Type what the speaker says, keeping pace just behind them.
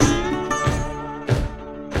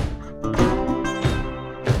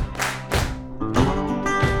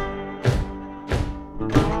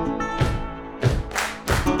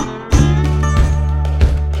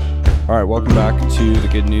welcome back to the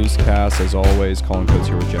Good Newscast. As always, Colin Coates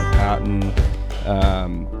here with Jeff Patton.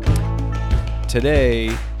 Today,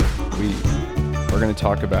 we're going to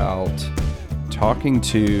talk about talking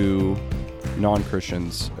to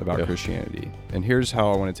non-Christians about Christianity. And here's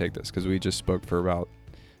how I want to take this, because we just spoke for about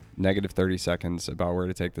negative 30 seconds about where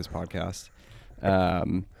to take this podcast.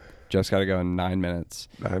 Jeff's got to go in 9 minutes.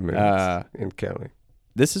 9 minutes in counting.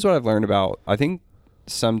 This is what I've learned about, I think,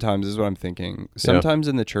 sometimes this is what I'm thinking. Sometimes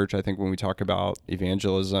in the church, I think when we talk about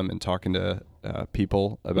evangelism and talking to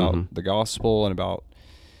people about the gospel and about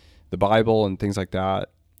the Bible and things like that,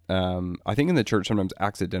 I think in the church sometimes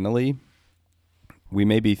accidentally, we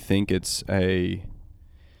maybe think it's a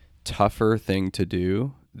tougher thing to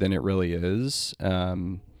do than it really is. I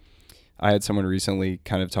had someone recently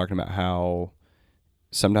kind of talking about how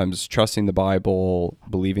sometimes trusting the Bible,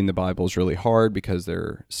 believing the Bible is really hard because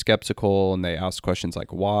they're skeptical and they ask questions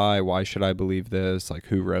like, why should I believe this? Like,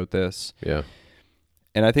 who wrote this? Yeah.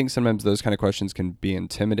 And I think sometimes those kind of questions can be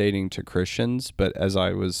intimidating to Christians. But as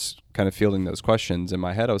I was kind of fielding those questions in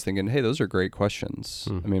my head, I was thinking, hey, those are great questions.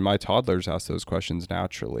 I mean, my toddlers ask those questions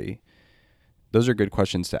naturally. Those are good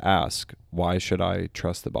questions to ask. Why should I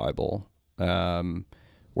trust the Bible?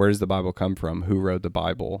 Where does the Bible come from? Who wrote the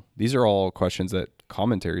Bible? These are all questions that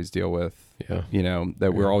commentaries deal with,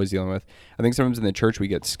 that we're always dealing with. I think sometimes in the church we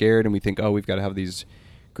get scared and we think, we've got to have these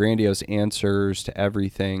grandiose answers to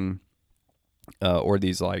everything, or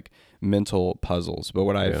these like mental puzzles. But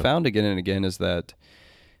what I have found again and again is that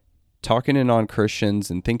talking to non-Christians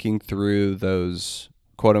and thinking through those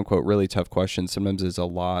quote unquote really tough questions sometimes is a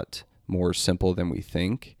lot more simple than we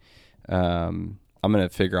think. I'm going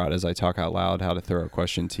to figure out as I talk out loud how to throw a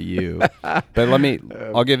question to you. But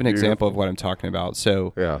I'll give an example of what I'm talking about.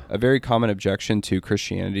 So a very common objection to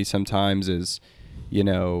Christianity sometimes is,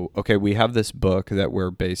 okay, we have this book that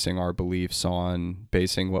we're basing our beliefs on,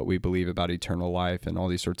 basing what we believe about eternal life and all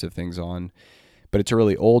these sorts of things on. But it's a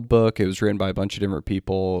really old book. It was written by a bunch of different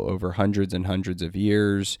people over hundreds and hundreds of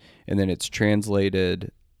years. And then it's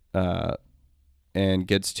translated and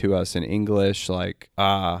gets to us in English like,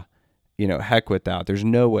 heck with that. There's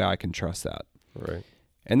no way I can trust that. Right.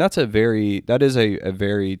 And that is a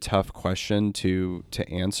very tough question to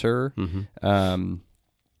answer.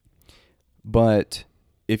 But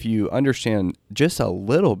if you understand just a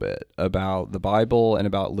little bit about the Bible and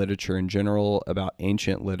about literature in general, about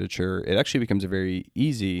ancient literature, it actually becomes a very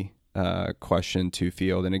easy question to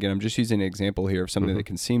field. And again, I'm just using an example here of something that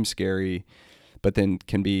can seem scary, but then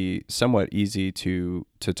can be somewhat easy to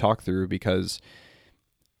talk through, because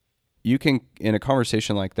you can, in a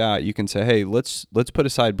conversation like that, you can say, hey, let's put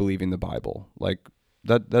aside believing the Bible. Like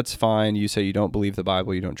that's fine. You say you don't believe the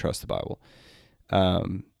Bible, you don't trust the Bible.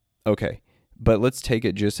 Okay. But let's take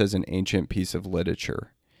it just as an ancient piece of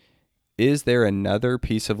literature. Is there another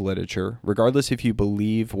piece of literature, regardless if you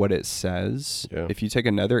believe what it says, if you take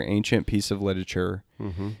another ancient piece of literature,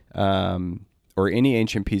 or any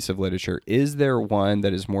ancient piece of literature, is there one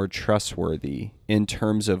that is more trustworthy in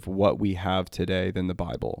terms of what we have today than the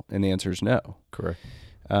Bible? And the answer is no. Correct.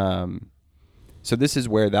 So this is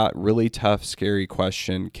where that really tough, scary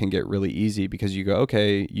question can get really easy, because you go,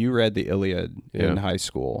 okay, you read the Iliad in high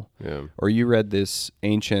school, or you read this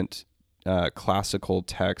ancient classical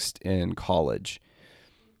text in college.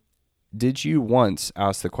 Did you once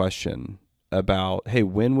ask the question about, hey,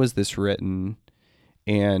 when was this written?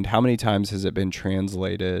 And how many times has it been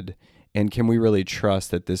translated? And can we really trust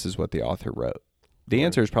that this is what the author wrote? The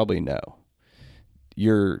answer is probably no.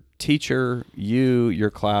 Your teacher, your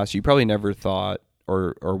class, you probably never thought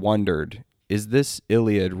or wondered, is this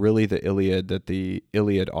Iliad really the Iliad that the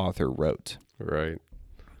Iliad author wrote? Right.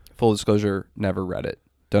 Full disclosure, never read it.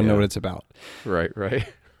 Don't know what it's about. Right.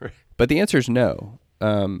 But the answer is no.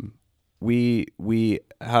 We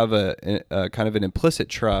have a kind of an implicit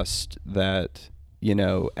trust that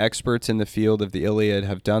experts in the field of the Iliad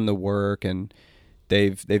have done the work, and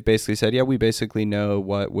they've basically said, we basically know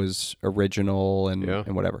what was original and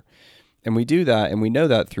whatever. And we do that, and we know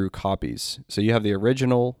that through copies. So you have the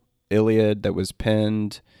original Iliad that was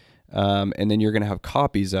penned, and then you're going to have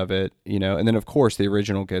copies of it, and then of course the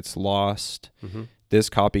original gets lost.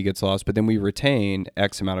 This copy gets lost, but then we retain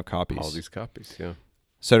X amount of copies. All these copies,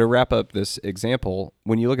 So to wrap up this example,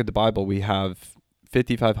 when you look at the Bible, we have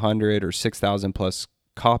 5,500 or 6,000 plus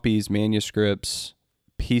copies, manuscripts,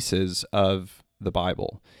 pieces of the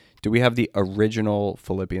Bible. Do we have the original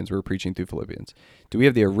Philippians? We're preaching through Philippians. Do we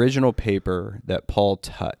have the original paper that Paul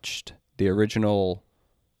touched? The original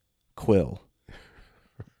quill,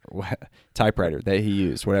 typewriter that he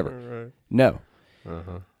used, whatever? No.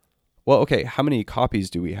 well, okay, how many copies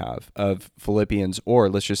do we have of Philippians, or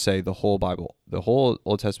let's just say the whole Bible, the whole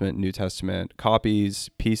Old Testament, New Testament, copies,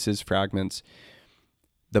 pieces, fragments?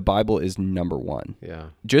 The Bible is number one. Yeah.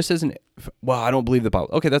 Just as I don't believe the Bible.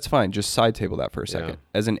 Okay, that's fine. Just side table that for a second. Yeah.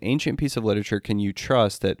 As an ancient piece of literature, can you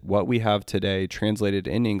trust that what we have today translated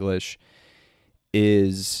in English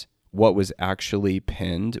is what was actually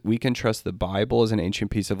penned? We can trust the Bible as an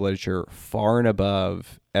ancient piece of literature far and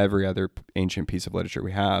above every other ancient piece of literature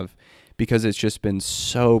we have, because it's just been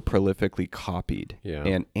so prolifically copied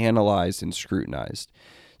and analyzed and scrutinized.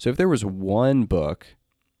 So if there was one book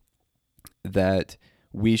that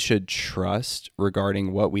we should trust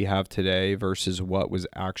regarding what we have today versus what was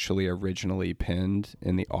actually originally penned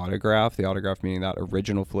in the autograph meaning that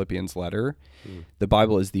original Philippians letter, the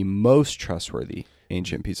Bible is the most trustworthy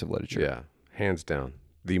ancient piece of literature. Yeah, hands down.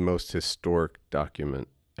 The most historic document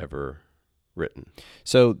ever written.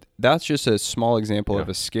 So that's just a small example of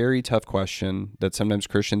a scary, tough question that sometimes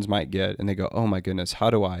Christians might get, and they go, oh my goodness, how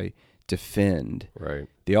do I defend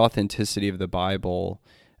the authenticity of the Bible?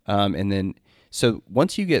 And then, so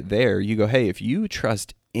once you get there, you go, hey, if you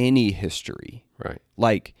trust any history,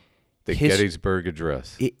 like the Gettysburg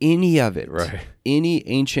Address, any of it, any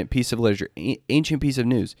ancient piece of literature, ancient piece of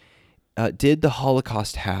news, did the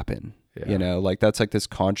Holocaust happen? You know, like that's like this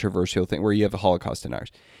controversial thing where you have the Holocaust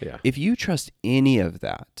deniers. Yeah. If you trust any of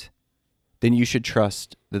that, then you should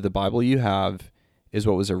trust that the Bible you have is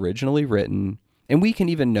what was originally written. And we can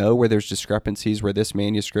even know where there's discrepancies, where this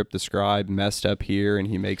manuscript, the scribe messed up here, and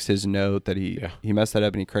he makes his note that he messed that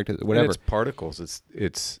up and he corrected it, whatever. And it's particles.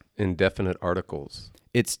 It's indefinite articles.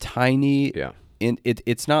 It's tiny. Yeah.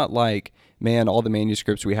 It's not like, man, all the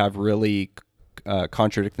manuscripts we have really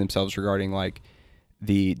contradict themselves regarding like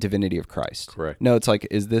the divinity of Christ. Correct. No, it's like,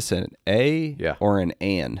 is this an A or an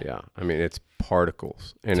and? Yeah. I mean, it's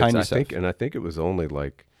particles. And tiny I think it was only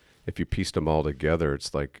like, if you pieced them all together,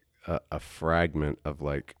 it's like a fragment of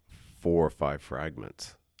like 4 or 5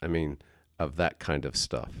 fragments. I mean, of that kind of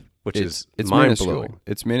stuff, which is mind-blowing.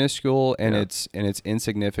 It's minuscule and it's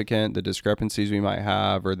insignificant. The discrepancies we might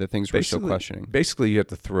have or the things we're still questioning. Basically, you have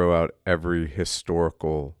to throw out every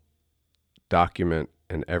historical document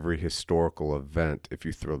and every historical event if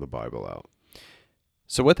you throw the Bible out.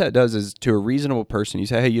 So what that does is, to a reasonable person, you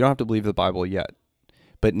say, hey, you don't have to believe the Bible yet.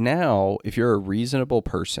 But now, if you're a reasonable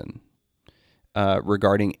person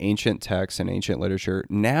regarding ancient texts and ancient literature,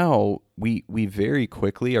 now we very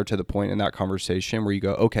quickly are to the point in that conversation where you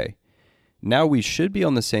go, okay, now we should be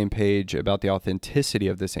on the same page about the authenticity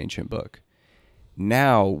of this ancient book.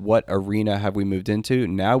 Now, what arena have we moved into?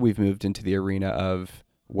 Now we've moved into the arena of,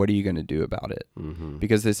 what are you going to do about it? Mm-hmm.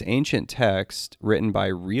 Because this ancient text written by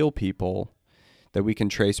real people that we can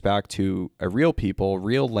trace back to a real people,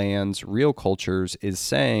 real lands, real cultures, is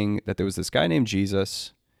saying that there was this guy named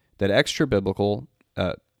Jesus, that extra biblical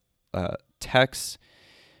texts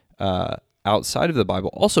outside of the Bible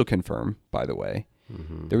also confirm, by the way.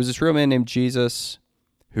 Mm-hmm. There was this real man named Jesus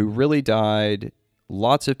who really died.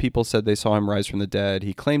 Lots of people said they saw him rise from the dead.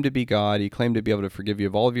 He claimed to be God. He claimed to be able to forgive you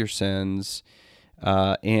of all of your sins.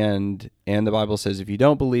 And the Bible says if you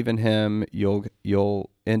don't believe in him,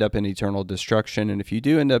 you'll end up in eternal destruction. And if you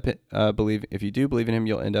do believe in him,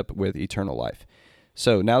 you'll end up with eternal life.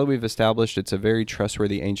 So now that we've established it's a very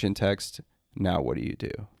trustworthy ancient text, now what do you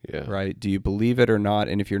do? Yeah. Right? Do you believe it or not?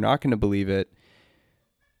 And if you're not going to believe it,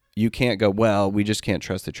 you can't go, well, we just can't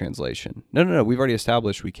trust the translation. No. We've already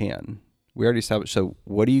established we can. We already established. So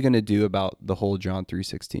what are you going to do about the whole John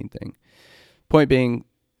 3:16 thing? Point being,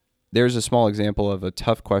 there's a small example of a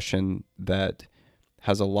tough question that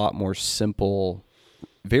has a lot more simple,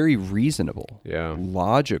 very reasonable,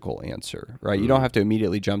 logical answer, right? You don't have to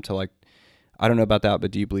immediately jump to like, I don't know about that,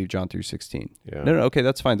 but do you believe John 3:16? Yeah. No, okay,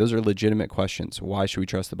 that's fine. Those are legitimate questions. Why should we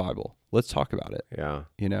trust the Bible? Let's talk about it. Yeah.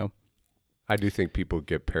 You know? I do think people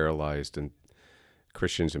get paralyzed, and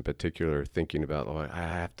Christians in particular, thinking about, I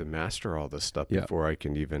have to master all this stuff before I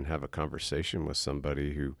can even have a conversation with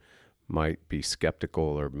somebody who might be skeptical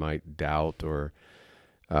or might doubt, or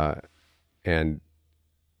and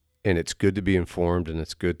it's good to be informed, and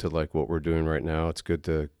it's good to, like what we're doing right now, it's good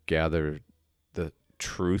to gather the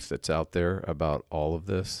truth that's out there about all of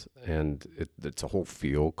this, and it's a whole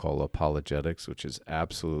field called apologetics, which is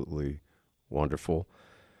absolutely wonderful.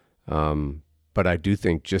 But I do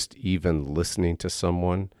think just even listening to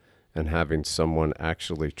someone and having someone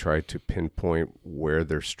actually try to pinpoint where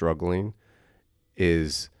they're struggling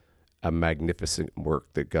is a magnificent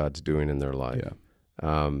work that God's doing in their life.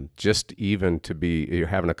 Yeah. Just even to be, you're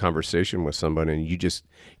having a conversation with somebody and you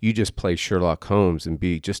just play Sherlock Holmes and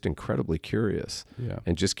be just incredibly curious,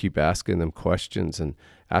 and just keep asking them questions and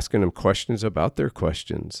asking them questions about their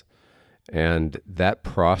questions. And that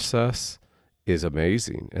process is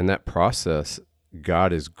amazing. And that process,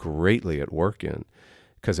 God is greatly at work in,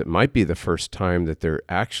 because it might be the first time that they're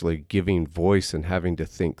actually giving voice and having to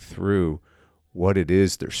think through what it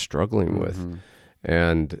is they're struggling with.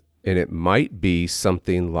 And it might be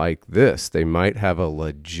something like this. They might have a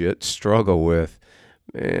legit struggle with,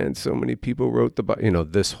 man, so many people wrote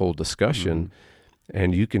this whole discussion.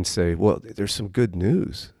 And you can say, well, there's some good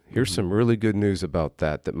news. Here's some really good news about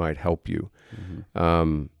that might help you.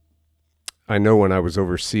 I know when I was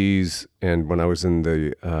overseas and when I was in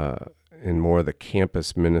more of the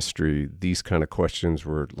campus ministry, these kind of questions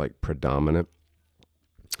were like predominant.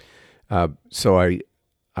 So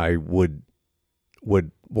I would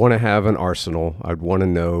want to have an arsenal. I'd want to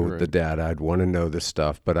know the data. I'd want to know this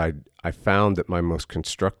stuff. But I found that my most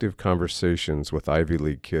constructive conversations with Ivy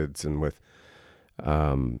League kids and with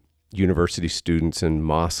university students in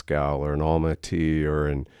Moscow or in Almaty or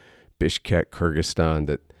in Bishkek, Kyrgyzstan,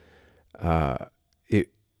 that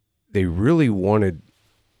they really wanted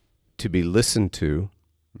to be listened to.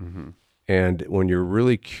 And when you're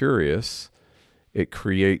really curious, it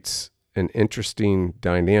creates an interesting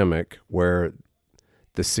dynamic where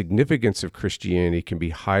the significance of Christianity can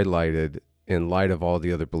be highlighted in light of all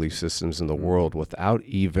the other belief systems in the world without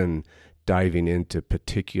even diving into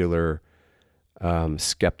particular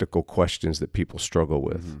skeptical questions that people struggle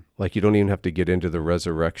with. Like, you don't even have to get into the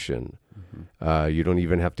resurrection. You don't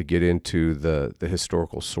even have to get into the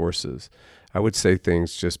historical sources. I would say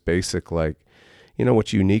things just basic like,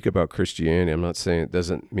 what's unique about Christianity, I'm not saying it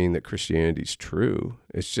doesn't mean that Christianity is true.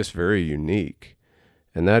 It's just very unique.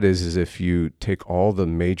 And that is if you take all the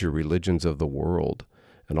major religions of the world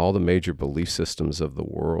and all the major belief systems of the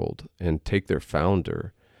world and take their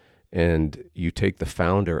founder, and you take the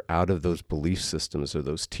founder out of those belief systems or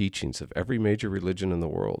those teachings of every major religion in the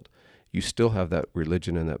world, you still have that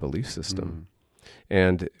religion and that belief system.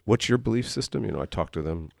 And what's your belief system? I talk to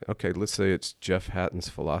them. Okay, let's say it's Jeff Hatton's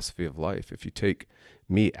philosophy of life. If you take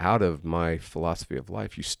me out of my philosophy of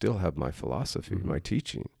life, you still have my philosophy, my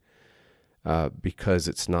teaching, because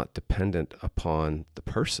it's not dependent upon the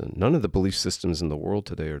person. None of the belief systems in the world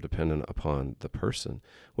today are dependent upon the person.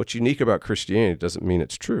 What's unique about Christianity doesn't mean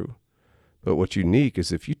it's true. But what's unique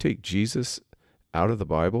is if you take Jesus out of the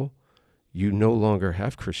Bible, you no longer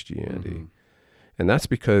have Christianity. And that's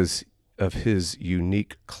because of his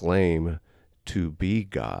unique claim to be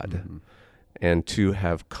God and to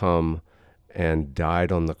have come and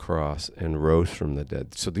died on the cross and rose from the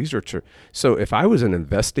dead. So these are so if I was an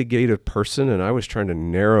investigative person and I was trying to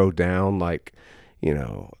narrow down, like,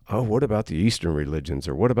 what about the Eastern religions,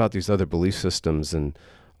 or what about these other belief systems and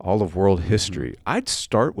all of world history, I'd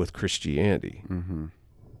start with Christianity.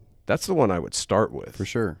 That's the one I would start with. For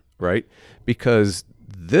sure. Right? Because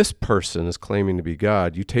this person is claiming to be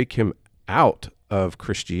God. You take him out of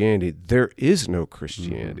Christianity, there is no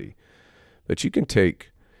Christianity. But you can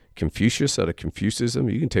take Confucius out of Confucianism.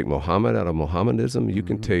 You can take Muhammad out of Mohammedanism. You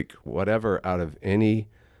can take whatever out of any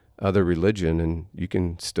other religion, and you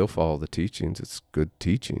can still follow the teachings. It's good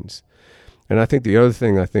teachings. And I think the other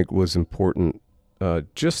thing was important,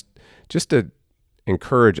 just to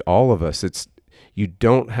encourage all of us, you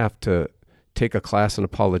don't have to take a class in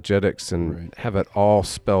apologetics and have it all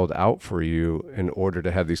spelled out for you in order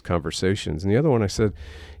to have these conversations. And the other one I said,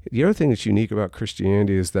 the other thing that's unique about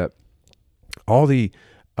Christianity is that all the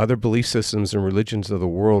other belief systems and religions of the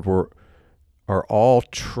world are all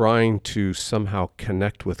trying to somehow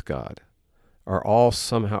connect with God, are all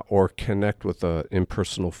somehow, or connect with an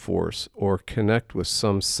impersonal force, or connect with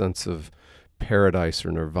some sense of paradise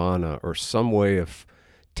or nirvana, or some way of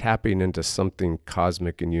tapping into something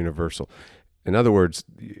cosmic and universal. In other words,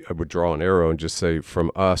 I would draw an arrow and just say,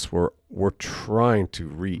 from us, we're trying to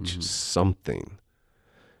reach something.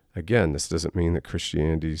 Again, this doesn't mean that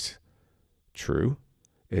Christianity's true.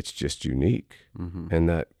 It's just unique. And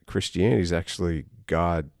that Christianity is actually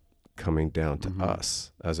God coming down to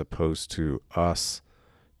us, as opposed to us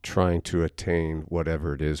trying to attain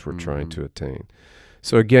whatever it is we're trying to attain.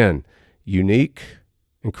 So again, unique,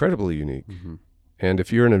 incredibly unique. And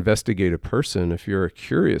if you're an investigative person, if you're a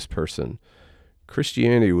curious person,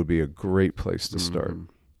 Christianity would be a great place to start.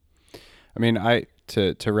 I mean,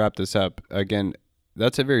 to wrap this up, again,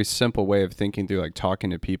 that's a very simple way of thinking through, like, talking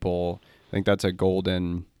to people. I think that's a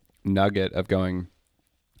golden nugget of going,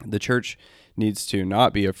 the church needs to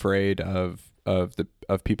not be afraid of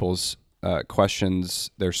people's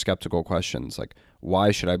questions, their skeptical questions, like,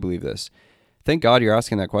 why should I believe this? Thank God you're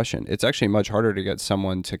asking that question. It's actually much harder to get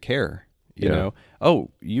someone to care. You know,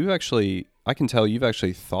 I can tell you've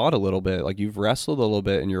actually thought a little bit, like you've wrestled a little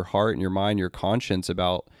bit in your heart and your mind, your conscience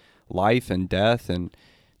about life and death and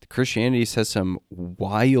Christianity says some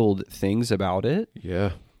wild things about it.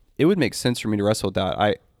 Yeah. It would make sense for me to wrestle with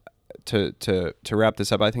that. To wrap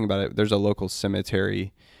this up, I think about it. There's a local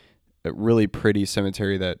cemetery, a really pretty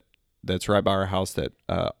cemetery that's right by our house that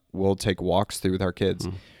we'll take walks through with our kids.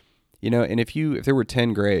 You know, and if there were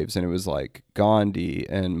 10 graves and it was like Gandhi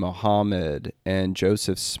and Muhammad and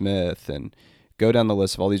Joseph Smith, and go down the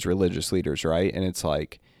list of all these religious leaders, right? And it's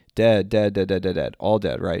like dead, all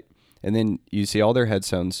dead, right? And then you see all their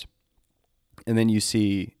headstones, and then you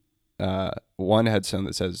see one headstone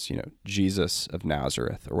that says, you know, Jesus of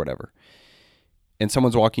Nazareth or whatever. And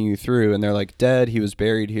someone's walking you through and they're like, dead, he was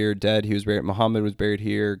buried here, dead, he was buried, Muhammad was buried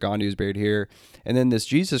here, Gandhi was buried here. And then this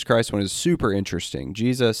Jesus Christ one is super interesting.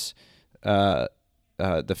 Jesus, the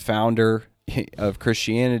founder of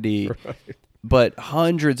Christianity, right. But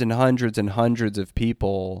hundreds and hundreds and hundreds of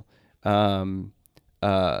people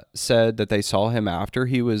said that they saw him after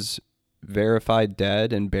he was verified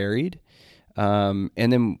dead and buried. And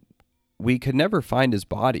then we could never find his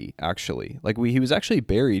body, actually. Like, he was actually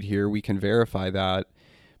buried here. We can verify that.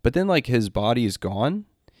 But then, like, his body is gone.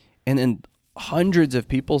 And then hundreds of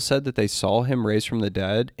people said that they saw him raised from the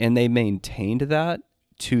dead, and they maintained that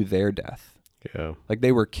to their death. Yeah. Like,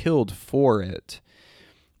 they were killed for it.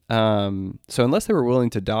 So unless they were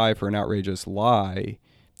willing to die for an outrageous lie,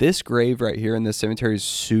 this grave right here in this cemetery is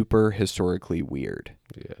super historically weird.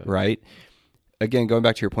 Yeah. Right? Again, going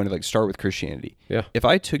back to your point of like, start with Christianity. Yeah. If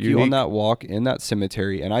I took you on that walk in that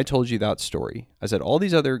cemetery and I told you that story, I said, all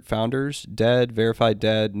these other founders, dead, verified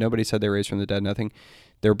dead, nobody said they raised from the dead, nothing.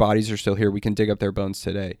 Their bodies are still here. We can dig up their bones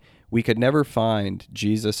today. We could never find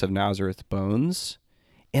Jesus of Nazareth bones.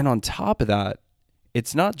 And on top of that,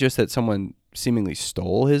 it's not just that someone seemingly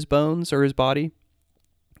stole his bones or his body.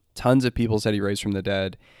 Tons of people said he raised from the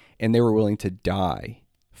dead, and they were willing to die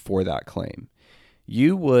for that claim.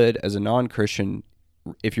 You would, as a non-Christian,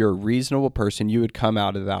 if you're a reasonable person, you would come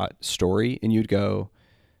out of that story and you'd go,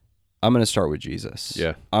 I'm going to start with Jesus.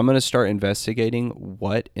 Yeah. I'm going to start investigating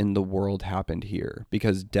what in the world happened here,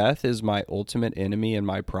 because death is my ultimate enemy and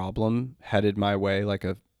my problem headed my way like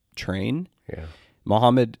a train. Yeah.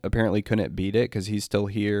 Muhammad apparently couldn't beat it because he's still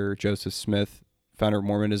here. Joseph Smith, founder of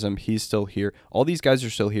Mormonism, he's still here. All these guys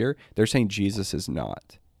are still here. They're saying Jesus is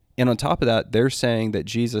not. And on top of that, they're saying that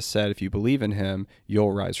Jesus said, if you believe in him,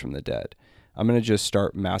 you'll rise from the dead. I'm going to just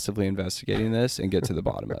start massively investigating this and get to the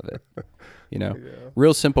bottom of it. You know,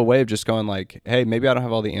 real simple way of just going like, hey, maybe I don't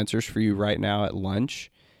have all the answers for you right now at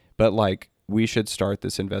lunch, but like, we should start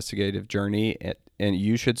this investigative journey, and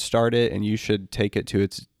you should start it, and you should take it to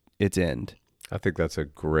its end. I think that's a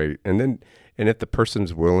great, and if the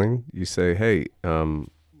person's willing, you say, hey,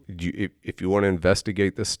 if you want to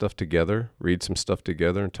investigate this stuff together, read some stuff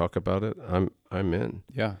together and talk about it, I'm in.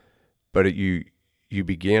 Yeah. But you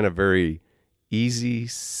began a very easy,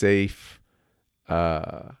 safe,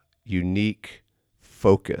 unique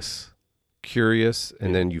focus, curious,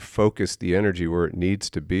 and then you focus the energy where it needs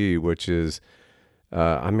to be, which is,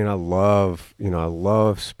 I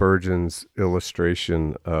love Spurgeon's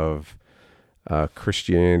illustration of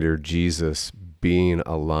Christianity or Jesus being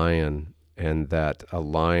a lion, and that a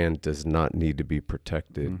lion does not need to be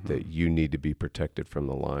protected, that you need to be protected from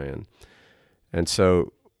the lion. And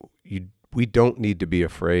so we don't need to be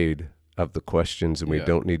afraid of the questions, and we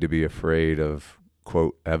don't need to be afraid of,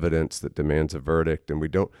 quote, evidence that demands a verdict, and we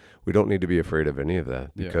don't need to be afraid of any of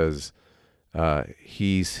that, because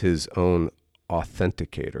he's his own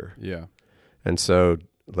authenticator. Yeah. And so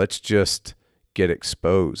let's just get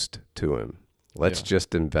exposed to him. Let's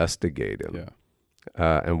just investigate him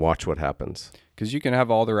and watch what happens. Because you can have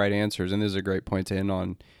all the right answers, and this is a great point to end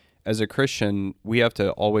on. As a Christian, we have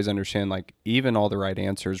to always understand, like, even all the right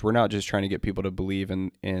answers, we're not just trying to get people to believe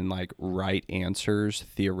in like right answers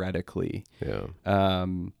theoretically. Yeah.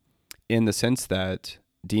 In the sense that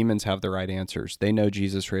demons have the right answers. They know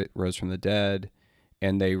Jesus rose from the dead,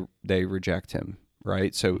 and they reject him,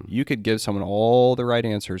 right? So you could give someone all the right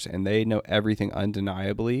answers, and they know everything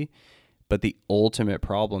undeniably. But the ultimate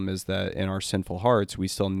problem is that in our sinful hearts, we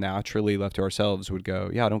still naturally, left to ourselves, would go,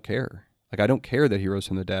 yeah, I don't care. Like, I don't care that he rose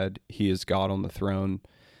from the dead. He is God on the throne.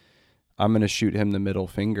 I'm going to shoot him the middle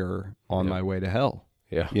finger on my way to hell.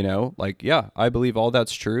 Yeah. You know, like, yeah, I believe all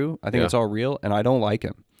that's true. I think it's all real, and I don't like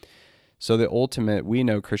him. So the ultimate, we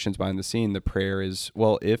know, Christians behind the scene, the prayer is,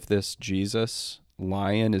 well, if this Jesus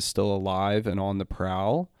lion is still alive and on the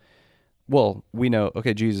prowl, well, we know,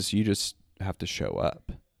 okay, Jesus, you just have to show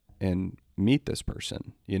up and meet this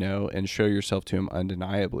person, you know, and show yourself to him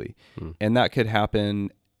undeniably. And that could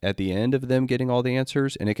happen at the end of them getting all the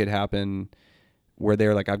answers, and it could happen where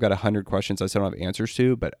they're like, I've got 100 questions I still don't have answers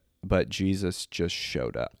to, but Jesus just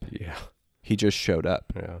showed up. Yeah. He just showed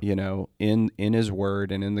up, Yeah. you know, in his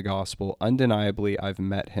word and in the gospel. Undeniably, I've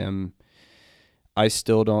met him. I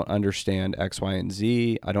still don't understand X, Y, and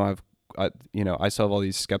Z. I don't have, I still have all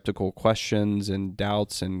these skeptical questions and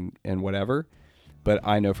doubts and whatever, but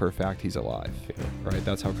I know for a fact he's alive, right?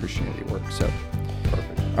 That's how Christianity works. So,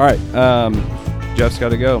 Perfect. all right. Jeff's got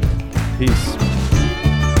to go. Peace.